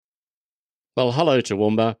Well, hello,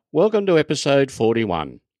 Toowoomba. Welcome to episode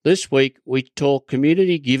 41. This week, we talk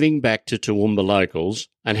community giving back to Toowoomba locals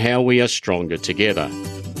and how we are stronger together.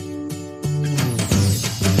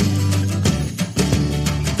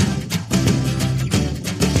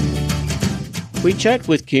 We chat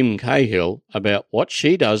with Kim Cahill about what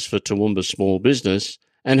she does for Toowoomba small business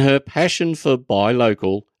and her passion for buy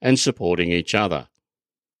local and supporting each other.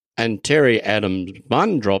 And Terry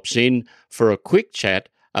Adams-Munn drops in for a quick chat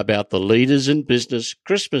about the Leaders in Business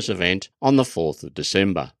Christmas event on the 4th of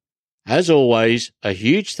December. As always, a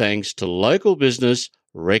huge thanks to Local Business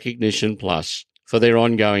Recognition Plus for their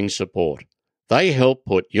ongoing support. They help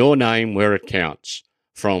put your name where it counts.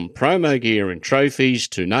 From promo gear and trophies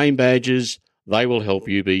to name badges, they will help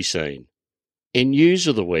you be seen. In News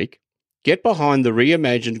of the Week, get behind the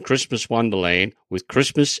reimagined Christmas Wonderland with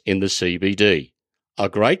Christmas in the CBD, a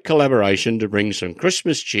great collaboration to bring some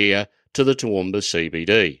Christmas cheer to the Toowoomba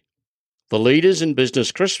CBD. The Leaders in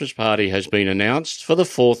Business Christmas Party has been announced for the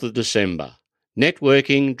 4th of December.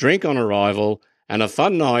 Networking, drink on arrival, and a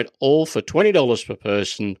fun night all for $20 per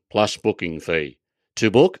person plus booking fee.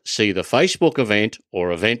 To book, see the Facebook event or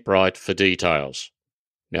Eventbrite for details.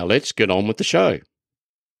 Now let's get on with the show.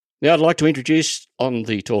 Now I'd like to introduce on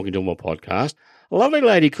the Talking Toowoomba podcast a lovely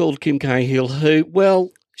lady called Kim Cahill who,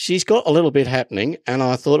 well, she's got a little bit happening and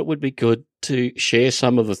I thought it would be good to share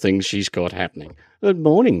some of the things she's got happening. Good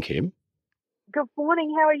morning, Kim. Good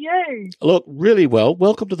morning. How are you? Look, really well.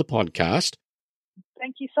 Welcome to the podcast.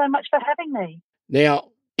 Thank you so much for having me. Now,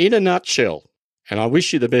 in a nutshell, and I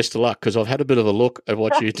wish you the best of luck because I've had a bit of a look at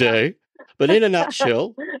what you do, but in a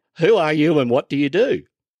nutshell, who are you and what do you do?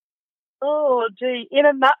 Oh, gee, in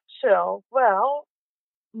a nutshell, well,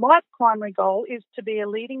 my primary goal is to be a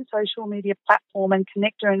leading social media platform and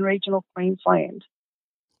connector in regional Queensland.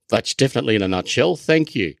 That's definitely in a nutshell.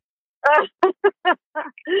 Thank you.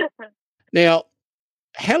 Now,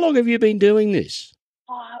 how long have you been doing this?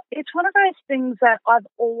 It's one of those things that I've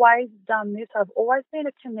always done this. I've always been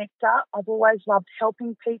a connector. I've always loved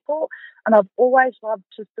helping people and I've always loved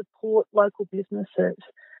to support local businesses.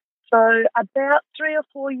 So about 3 or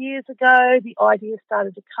 4 years ago, the idea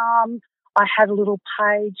started to come. I had a little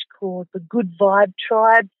page called the Good Vibe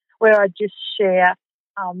Tribe where I just share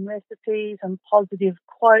recipes and positive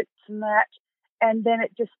quotes and that. And then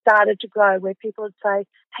it just started to grow where people would say,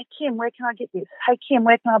 hey, Kim, where can I get this? Hey, Kim,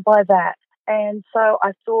 where can I buy that? And so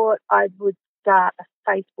I thought I would start a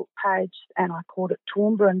Facebook page and I called it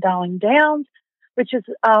Toowoomba and Darling Downs, which is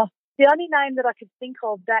the only name that I could think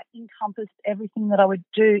of that encompassed everything that I would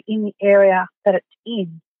do in the area that it's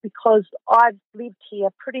in, because I've lived here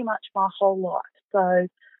pretty much my whole life. So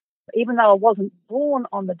even though I wasn't born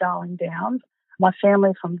on the Darling Downs, my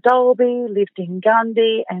family from Dalby, lived in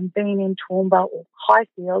Gundy and been in Toowoomba or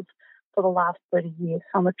Highfields for the last 30 years.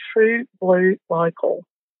 I'm a true blue local.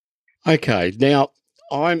 Okay, now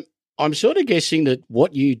I'm sort of guessing that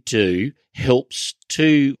what you do helps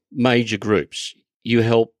two major groups. You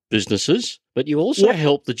help businesses, but you also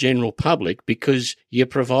help the general public because you're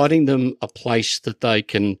providing them a place that they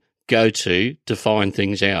can go to find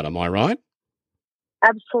things out. Am I right?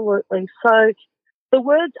 Absolutely. So the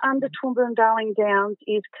words under Toowoomba and Darling Downs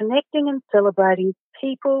is connecting and celebrating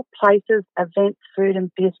people, places, events, food and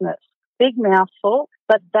business. Big mouthful,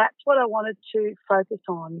 but that's what I wanted to focus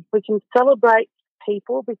on. We can celebrate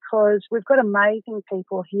people because we've got amazing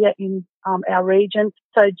people here in our region,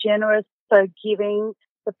 so generous, so giving.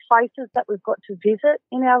 The places that we've got to visit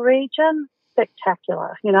in our region,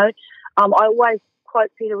 spectacular. You know, I always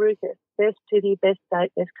quote Peter Rukas, best city, best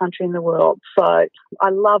state, best country in the world. So I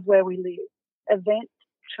love where we live. Events,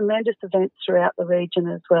 tremendous events throughout the region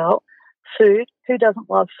as well. Food, who doesn't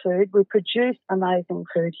love food? We produce amazing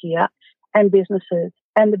food here, and businesses.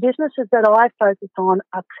 And the businesses that I focus on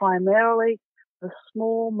are primarily the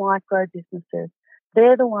small micro businesses.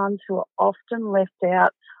 They're the ones who are often left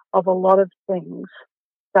out of a lot of things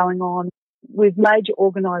going on with major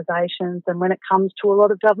organisations, and when it comes to a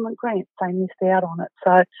lot of government grants, they miss out on it.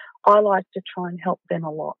 So I like to try and help them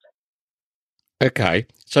a lot. Okay,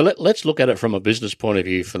 so let's look at it from a business point of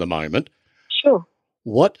view for the moment. Sure.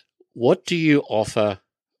 What do you offer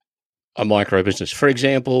a micro business? For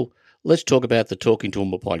example, let's talk about the Talking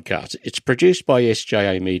Toowoomba podcast. It's produced by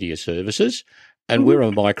SJA Media Services, and we're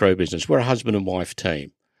a micro business. We're a husband and wife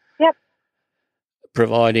team. Yep.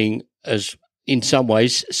 Providing, as in some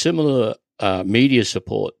ways, similar media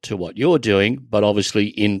support to what you're doing, but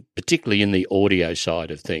obviously particularly in the audio side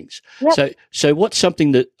of things. Yep. So what's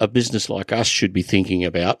something that a business like us should be thinking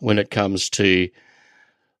about when it comes to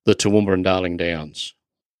the Toowoomba and Darling Downs?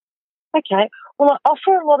 Okay. Well, I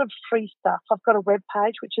offer a lot of free stuff. I've got a web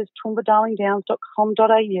page, which is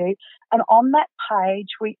toowoombadarlingdowns.com.au, and on that page,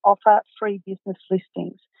 we offer free business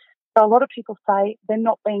listings. So a lot of people say they're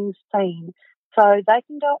not being seen. So they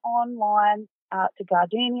can go online to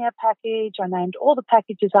Gardenia package. I named all the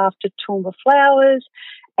packages after Toowoomba flowers,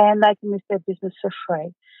 and they can list their business for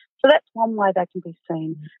free. So that's one way they can be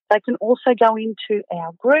seen. They can also go into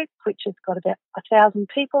our group, which has got about 1,000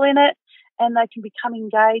 people in it, and they can become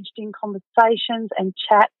engaged in conversations and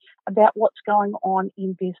chat about what's going on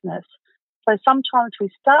in business. So sometimes we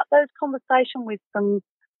start those conversations with some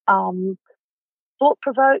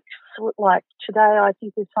thought-provokes, like today I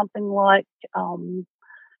think there's something like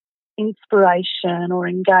inspiration or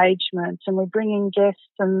engagement, and we bring in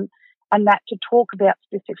guests and that to talk about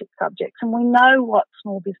specific subjects. And we know what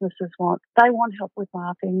small businesses want. They want help with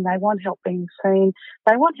marketing. They want help being seen.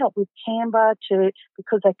 They want help with Canva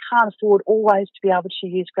because they can't afford always to be able to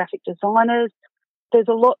use graphic designers. There's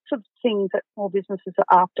a lots of things that small businesses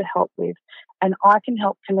are after help with, and I can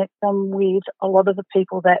help connect them with a lot of the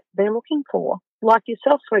people that they're looking for, like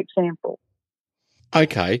yourself, for example.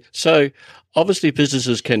 Okay, so obviously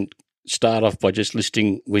businesses can start off by just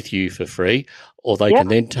listing with you for free, or they can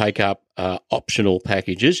then take up optional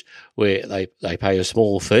packages where they pay a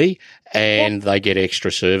small fee and they get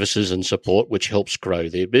extra services and support, which helps grow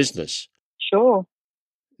their business. Sure.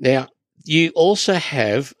 Now, you also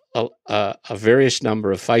have a various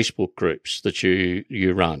number of Facebook groups that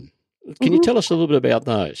you run. Can you tell us a little bit about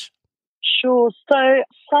those? Sure. So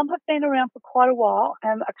some have been around for quite a while,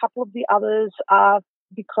 and a couple of the others are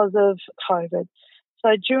because of COVID. So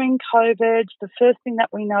during COVID, the first thing that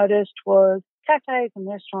we noticed was cafes and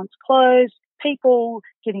restaurants closed, people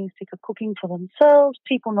getting sick of cooking for themselves,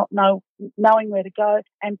 people not knowing where to go,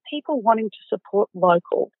 and people wanting to support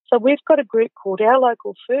local. So we've got a group called Our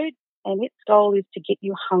Local Food, and its goal is to get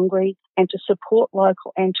you hungry and to support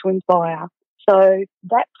local and to inspire. So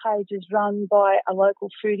that page is run by a local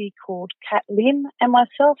foodie called Kat Lynn and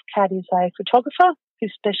myself. Kat is a photographer who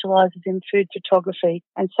specialises in food photography.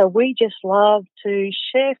 And so we just love to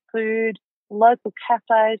share food, local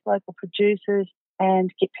cafes, local producers,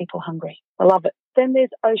 and get people hungry. I love it. Then there's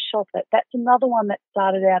Oh Shop It. That's another one that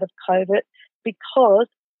started out of COVID because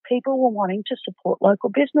people were wanting to support local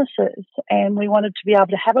businesses, and we wanted to be able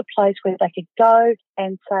to have a place where they could go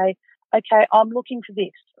and say, okay, I'm looking for this,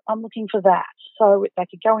 I'm looking for that. So they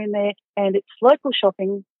could go in there, and it's local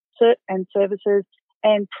shopping and services,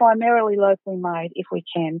 and primarily locally made if we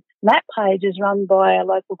can. And that page is run by a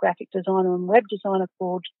local graphic designer and web designer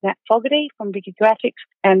called Nat Fogarty from Bigger Graphics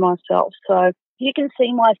and myself. So you can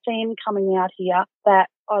see my theme coming out here that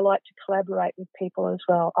I like to collaborate with people as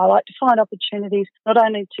well. I like to find opportunities not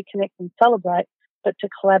only to connect and celebrate, but to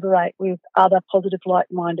collaborate with other positive,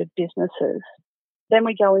 like-minded businesses. Then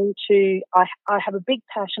we go into, I have a big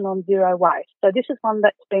passion on zero waste. So this is one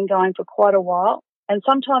that's been going for quite a while. And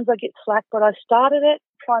sometimes I get slack, but I started it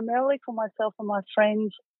primarily for myself and my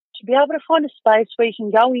friends to be able to find a space where you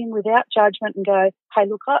can go in without judgment and go, hey,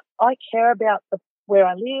 look, I care about where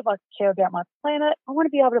I live. I care about my planet. I want to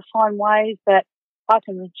be able to find ways that I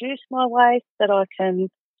can reduce my waste, that I can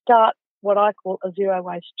start what I call a zero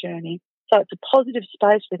waste journey. So it's a positive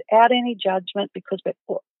space without any judgment because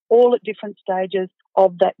we're all at different stages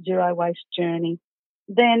of that zero waste journey.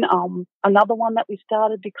 Then another one that we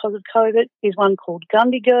started because of COVID is one called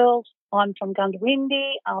Gundy Girls. I'm from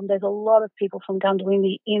Gundawindi. There's a lot of people from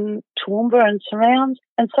Gundawindi in Toowoomba and surrounds.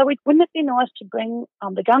 And so wouldn't it be nice to bring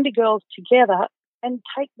the Gundy Girls together and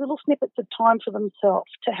take little snippets of time for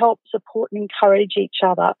themselves to help support and encourage each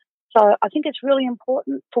other? So I think it's really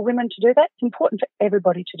important for women to do that. It's important for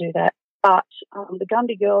everybody to do that. But the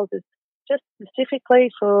Gundy Girls is just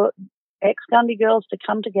specifically for ex-Gundy girls to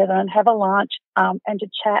come together and have a lunch and to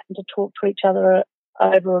chat and to talk to each other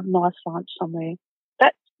over a nice lunch somewhere.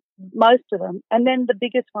 That's most of them. And then the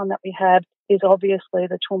biggest one that we have is obviously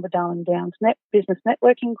the Toowoomba Darling Downs Business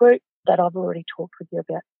Networking Group that I've already talked with you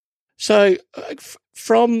about. So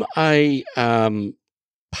from a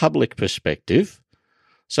public perspective,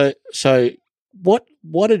 so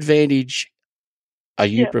what advantage are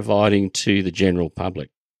you providing to the general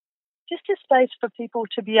public? Just a space for people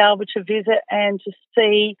to be able to visit and to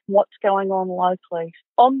see what's going on locally.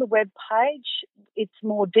 On the web page, it's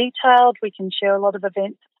more detailed. We can share a lot of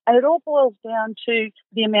events, and it all boils down to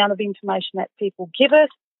the amount of information that people give us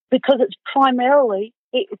because it's primarily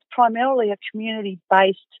a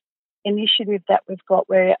community-based initiative that we've got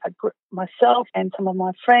where myself and some of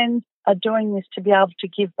my friends are doing this to be able to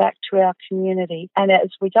give back to our community. And as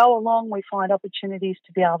we go along, we find opportunities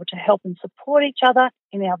to be able to help and support each other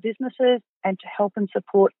in our businesses and to help and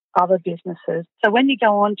support other businesses. So when you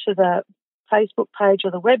go on to the Facebook page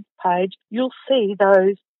or the web page, you'll see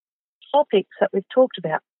those topics that we've talked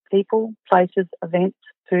about: people, places, events,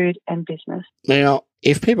 food and business. Now,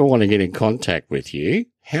 if people want to get in contact with you,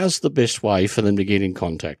 how's the best way for them to get in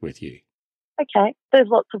contact with you? Okay, there's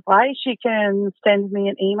lots of ways. You can send me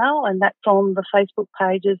an email, and that's on the Facebook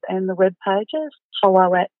pages and the web pages.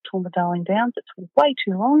 hello@Toowoomba Darling Downs. It's way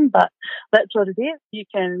too long, but that's what it is. You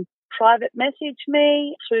can private message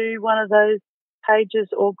me through one of those pages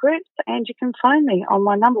or groups, and you can phone me on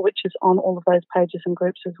my number, which is on all of those pages and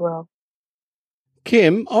groups as well.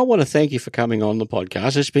 Kim, I want to thank you for coming on the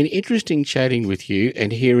podcast. It's been interesting chatting with you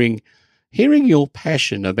and hearing your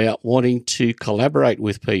passion about wanting to collaborate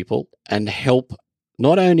with people and help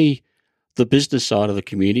not only the business side of the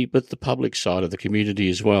community, but the public side of the community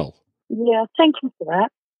as well. Yeah, thank you for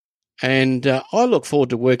that. And I look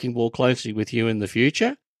forward to working more closely with you in the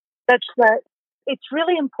future. That's right. It's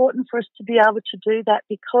really important for us to be able to do that,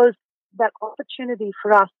 because that opportunity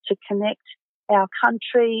for us to connect our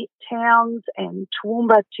country, towns and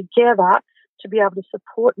Toowoomba together, to be able to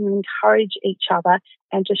support and encourage each other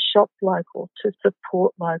and to shop local, to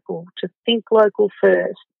support local, to think local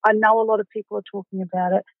first. I know a lot of people are talking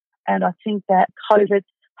about it, and I think that COVID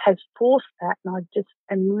has forced that, and I just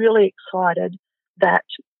am really excited that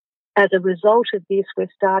as a result of this, we're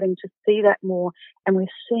starting to see that more, and we're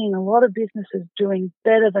seeing a lot of businesses doing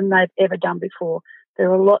better than they've ever done before. There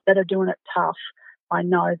are a lot that are doing it tough. I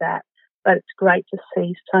know that. But it's great to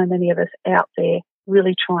see so many of us out there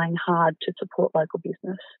really trying hard to support local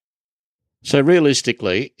business. So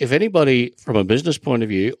realistically, if anybody from a business point of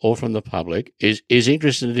view or from the public is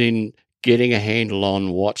interested in getting a handle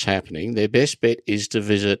on what's happening, their best bet is to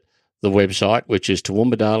visit the website, which is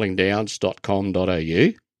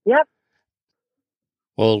toowoombadarlingdowns.com.au. Yep.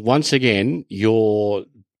 Well, once again, you're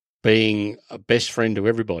being a best friend to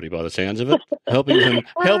everybody by the sounds of it, helping them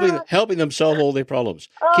solve all their problems.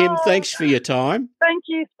 Kim, thanks for your time. Thank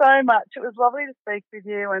you so much. It was lovely to speak with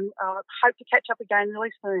you, and hope to catch up again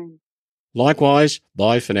really soon. Likewise.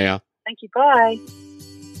 Bye for now. Thank you. Bye.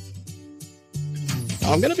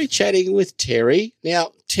 I'm going to be chatting with Terry.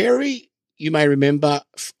 Now, Terry, you may remember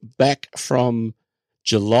back from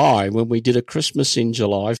July when we did a Christmas in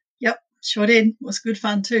July. Yep, sure did. It was good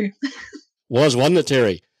fun too. Wasn't it,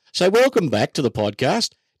 Terry? So welcome back to the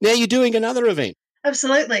podcast. Now you're doing another event.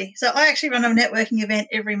 Absolutely. So I actually run a networking event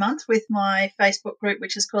every month with my Facebook group,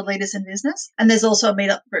 which is called Leaders in Business. And there's also a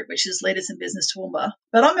meetup group, which is Leaders in Business Toowoomba.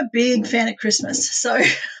 But I'm a big fan of Christmas. So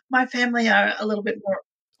my family are a little bit more.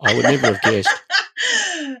 I would never have guessed.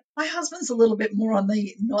 My husband's a little bit more on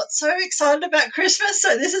the not so excited about Christmas.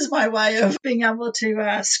 So this is my way of being able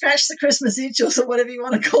to scratch the Christmas itch, or whatever you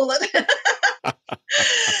want to call it.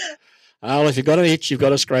 Oh, if you've got an itch, you've got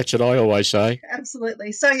to scratch it, I always say.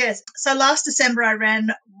 Absolutely. So, yes. So last December I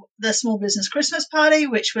ran the Small Business Christmas Party,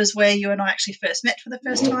 which was where you and I actually first met for the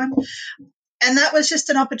first time. And that was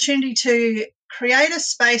just an opportunity to create a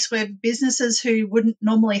space where businesses who wouldn't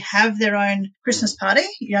normally have their own Christmas party,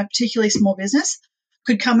 particularly small business,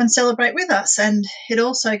 could come and celebrate with us. And it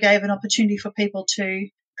also gave an opportunity for people to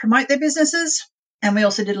promote their businesses. And we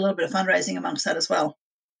also did a little bit of fundraising amongst that as well.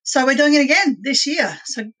 So we're doing it again this year.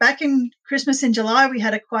 So back in Christmas in July, we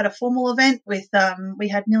had quite a formal event with we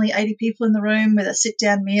had nearly 80 people in the room with a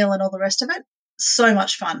sit-down meal and all the rest of it. So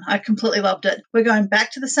much fun. I completely loved it. We're going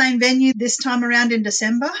back to the same venue this time around in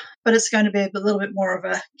December, but it's going to be a little bit more of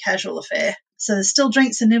a casual affair. So there's still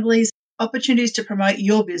drinks and nibblies, opportunities to promote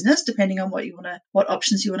your business depending on what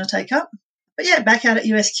options you want to take up. But yeah, back out at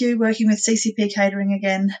USQ working with CCP Catering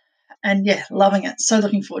again, and yeah, loving it. So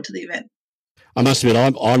looking forward to the event. I must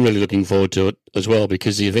admit, I'm really looking forward to it as well,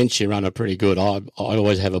 because the events you run are pretty good. I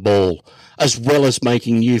always have a ball, as well as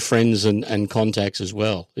making new friends and contacts as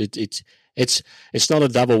well. It's not a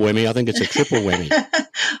double whammy. I think it's a triple whammy.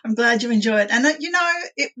 I'm glad you enjoy it. And,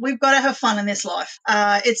 we've got to have fun in this life.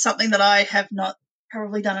 It's something that I have not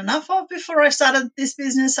probably done enough of before I started this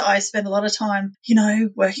business. I spent a lot of time,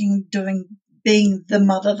 working, being the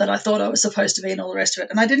mother that I thought I was supposed to be and all the rest of it.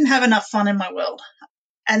 And I didn't have enough fun in my world.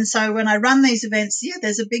 And so when I run these events,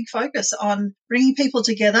 there's a big focus on bringing people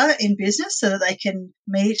together in business so that they can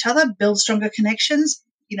meet each other, build stronger connections,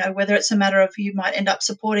 whether it's a matter of you might end up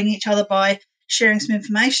supporting each other by sharing some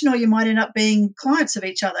information, or you might end up being clients of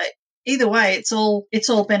each other. Either way, it's all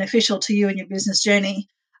beneficial to you and your business journey.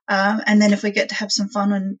 And then if we get to have some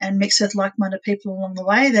fun and mix with like-minded people along the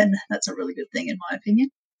way, then that's a really good thing in my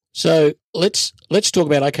opinion. So let's talk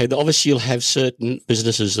about, okay, obviously you'll have certain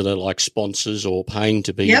businesses that are like sponsors or paying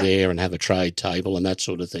to be there and have a trade table and that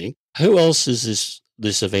sort of thing. Who else is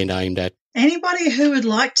this event aimed at? Anybody who would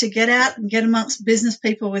like to get out and get amongst business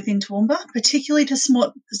people within Toowoomba, particularly to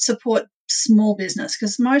support small business,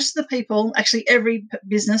 because most of the people, actually every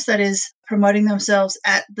business that is promoting themselves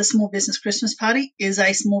at the Small Business Christmas Party is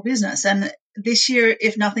a small business. And this year,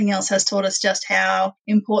 if nothing else, has taught us just how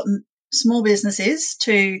important small business is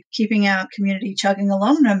to keeping our community chugging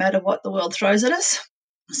along no matter what the world throws at us.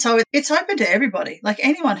 So it's open to everybody, like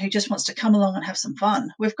anyone who just wants to come along and have some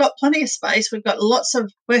fun. We've got plenty of space.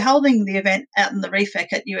 We're holding the event out in the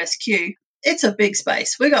Refec at USQ. It's a big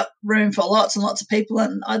space. We've got room for lots and lots of people,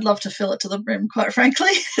 and I'd love to fill it to the brim, quite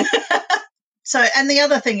frankly. So, and the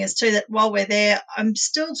other thing is too that while we're there, I'm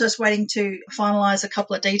still just waiting to finalise a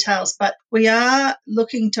couple of details, but we are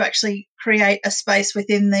looking to actually create a space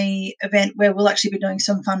within the event where we'll actually be doing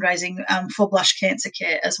some fundraising for Blush Cancer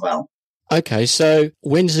Care as well. Okay, so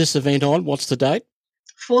when's this event on? What's the date?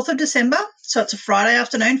 4th of December. So it's a Friday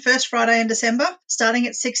afternoon, first Friday in December, starting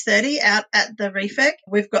at 6:30 out at the Refec.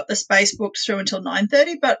 We've got the space booked through until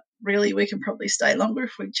 9:30, but really we can probably stay longer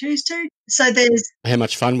if we choose to. So there's... How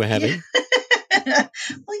much fun we're having.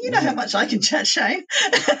 Well, you know how much I can chat, Shane.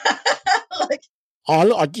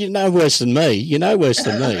 You know worse than me. You know worse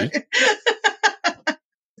than me.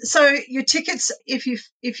 So your tickets, if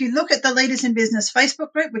you look at the Leaders in Business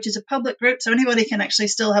Facebook group, which is a public group, so anybody can actually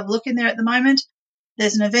still have a look in there at the moment.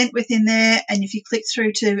 There's an event within there, and if you click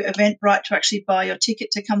through to Eventbrite to actually buy your ticket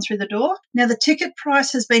to come through the door. Now, the ticket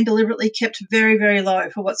price has been deliberately kept very, very low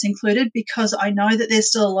for what's included, because I know that there's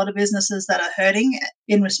still a lot of businesses that are hurting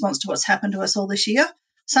in response to what's happened to us all this year.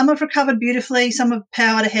 Some have recovered beautifully, some have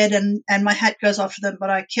powered ahead, and my hat goes off to them, but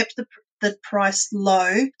I kept the price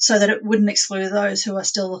low so that it wouldn't exclude those who are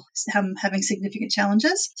still having significant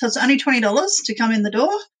challenges. So it's only $20 to come in the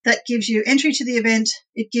door. That gives you entry to the event.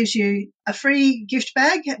 It gives you a free gift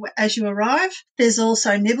bag as you arrive. There's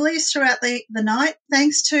also nibblies throughout the night.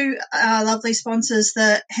 Thanks to our lovely sponsors,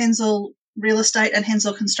 the Hensel Real Estate and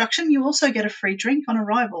Hensel Construction, you also get a free drink on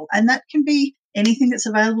arrival, and that can be anything that's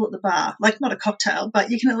available at the bar, like not a cocktail, but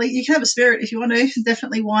you can have a spirit if you want to,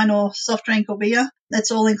 definitely wine or soft drink or beer.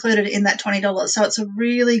 That's all included in that $20. So it's a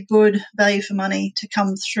really good value for money to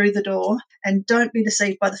come through the door, and don't be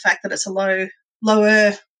deceived by the fact that it's a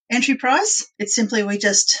lower entry price. It's simply we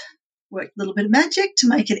just work a little bit of magic to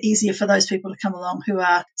make it easier for those people to come along who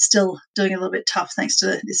are still doing a little bit tough thanks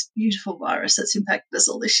to this beautiful virus that's impacted us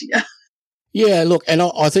all this year. Yeah, look, and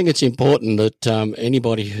I think it's important that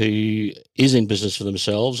anybody who is in business for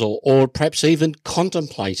themselves or perhaps even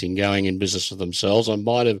contemplating going in business for themselves and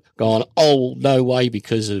might have gone, oh, no way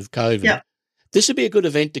because of COVID. Yeah. This would be a good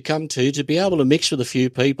event to come to be able to mix with a few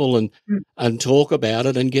people and talk about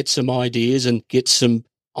it and get some ideas and get some,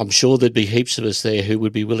 I'm sure there'd be heaps of us there who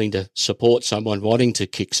would be willing to support someone wanting to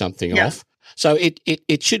kick something off. So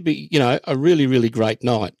it should be, a really, really great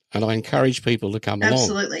night, and I encourage people to come along.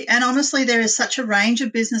 Absolutely. And honestly, there is such a range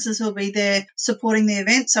of businesses who will be there supporting the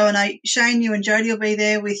event. So I know, Shane, you and Jody will be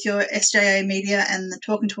there with your SJA Media and the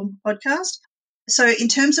Talking to Toowoomba podcast. So in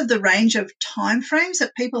terms of the range of timeframes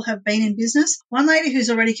that people have been in business, one lady who's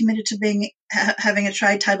already committed to having a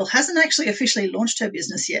trade table hasn't actually officially launched her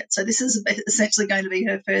business yet. So this is essentially going to be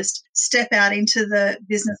her first step out into the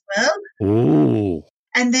business world. Ooh.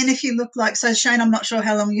 And then if you look so Shane, I'm not sure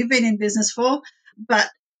how long you've been in business for, but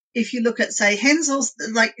if you look at, say, Hensel's,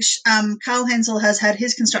 Carl Hensel has had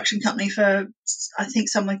his construction company for, I think,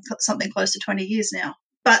 something close to 20 years now.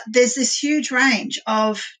 But there's this huge range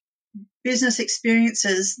of business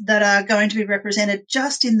experiences that are going to be represented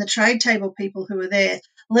just in the trade table people who are there,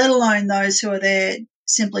 let alone those who are there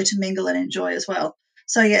simply to mingle and enjoy as well.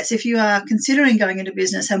 So, yes, if you are considering going into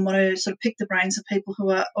business and want to sort of pick the brains of people who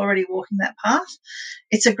are already walking that path,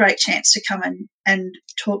 it's a great chance to come and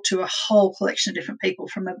talk to a whole collection of different people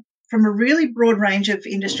from a really broad range of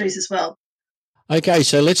industries as well. Okay,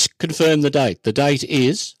 so let's confirm the date. The date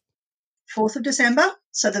is? 4th of December,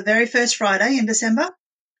 so the very first Friday in December,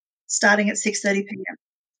 starting at 6:30 p.m.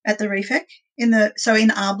 at the Refec in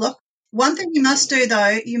R Block. One thing you must do,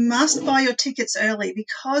 though, you must buy your tickets early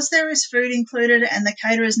because there is food included and the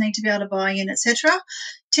caterers need to be able to buy in, etc.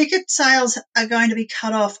 Ticket sales are going to be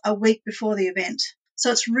cut off a week before the event.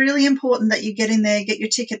 So it's really important that you get in there, get your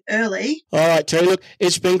ticket early. All right, Terry, look,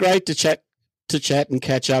 it's been great to chat and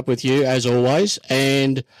catch up with you as always,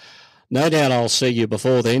 and no doubt I'll see you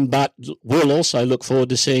before then, but we'll also look forward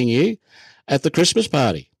to seeing you at the Christmas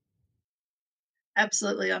party.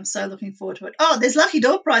 Absolutely. I'm so looking forward to it. Oh, there's lucky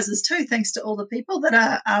door prizes too, thanks to all the people that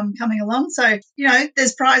are coming along. So,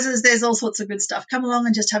 there's prizes, there's all sorts of good stuff. Come along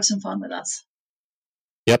and just have some fun with us.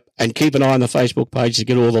 Yep, and keep an eye on the Facebook page to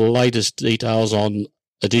get all the latest details on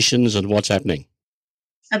editions and what's happening.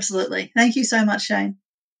 Absolutely. Thank you so much, Shane.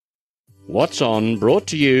 What's On, brought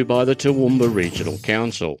to you by the Toowoomba Regional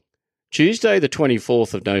Council. Tuesday the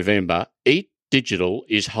 24th of November, Eat Digital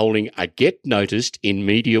is holding a Get Noticed in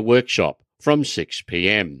Media workshop from 6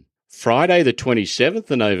 p.m. Friday the 27th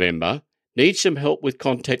of November, need some help with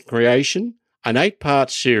content creation? An 8-part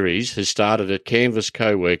series has started at Canvas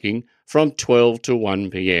Co-working from 12 to 1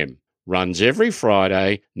 p.m. Runs every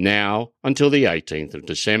Friday now until the 18th of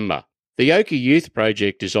December. The Oki Youth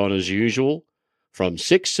Project is on as usual from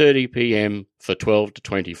 6:30 p.m. for 12 to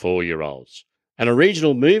 24-year-olds. And a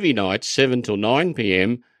regional movie night 7 till 9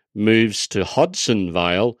 p.m. moves to Hodson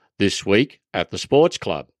Vale this week at the Sports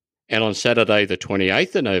Club. And on Saturday the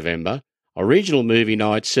 28th of November, a regional movie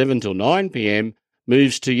night 7 till 9 p.m.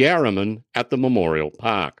 moves to Yarraman at the Memorial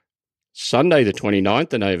Park. Sunday the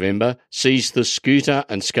 29th of November sees the Scooter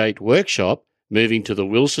and Skate Workshop moving to the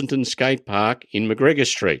Wilsonton Skate Park in McGregor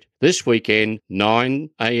Street. This weekend, 9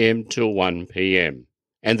 a.m. till 1 p.m.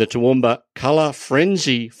 And the Toowoomba Colour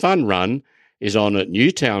Frenzy Fun Run is on at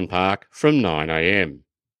Newtown Park from 9 a.m.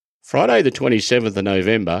 Friday the 27th of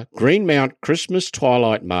November, Greenmount Christmas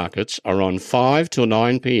Twilight Markets are on 5 till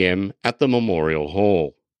 9 p.m. at the Memorial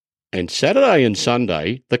Hall. And Saturday and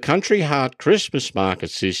Sunday, the Country Heart Christmas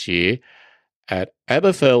Markets this year at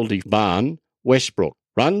Aberfeldy Barn, Westbrook.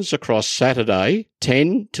 Runs across Saturday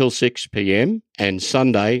 10 till 6 p.m. and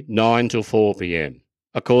Sunday 9 till 4 p.m.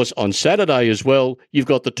 Of course, on Saturday as well, you've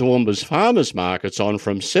got the Toowoomba's Farmers Markets on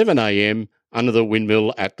from 7 a.m. under the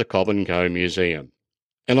windmill at the Cobb & Co Museum.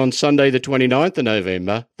 And on Sunday the 29th of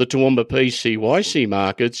November, the Toowoomba PCYC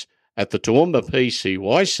Markets at the Toowoomba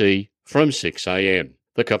PCYC from 6 a.m.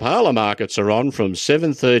 The Kabala Markets are on from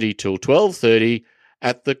 7:30 till 12:30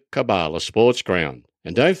 at the Kabala Sports Ground.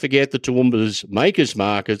 And don't forget the Toowoomba's Makers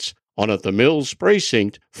Markets on at the Mills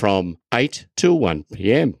Precinct from 8 till 1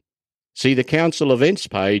 p.m. See the Council events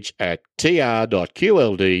page at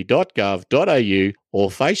tr.qld.gov.au or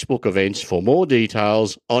Facebook events for more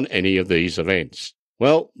details on any of these events.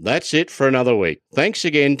 Well, that's it for another week. Thanks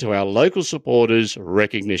again to our local supporters,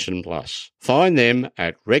 Recognition Plus. Find them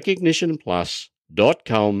at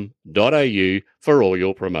recognitionplus.com.au for all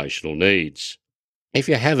your promotional needs. If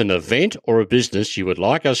you have an event or a business you would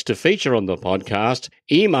like us to feature on the podcast,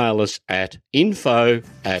 email us at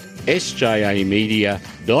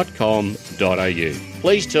info@sjamedia.com.au.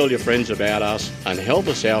 Please tell your friends about us and help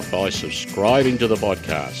us out by subscribing to the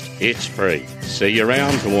podcast. It's free. See you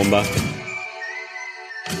around, Toowoomba.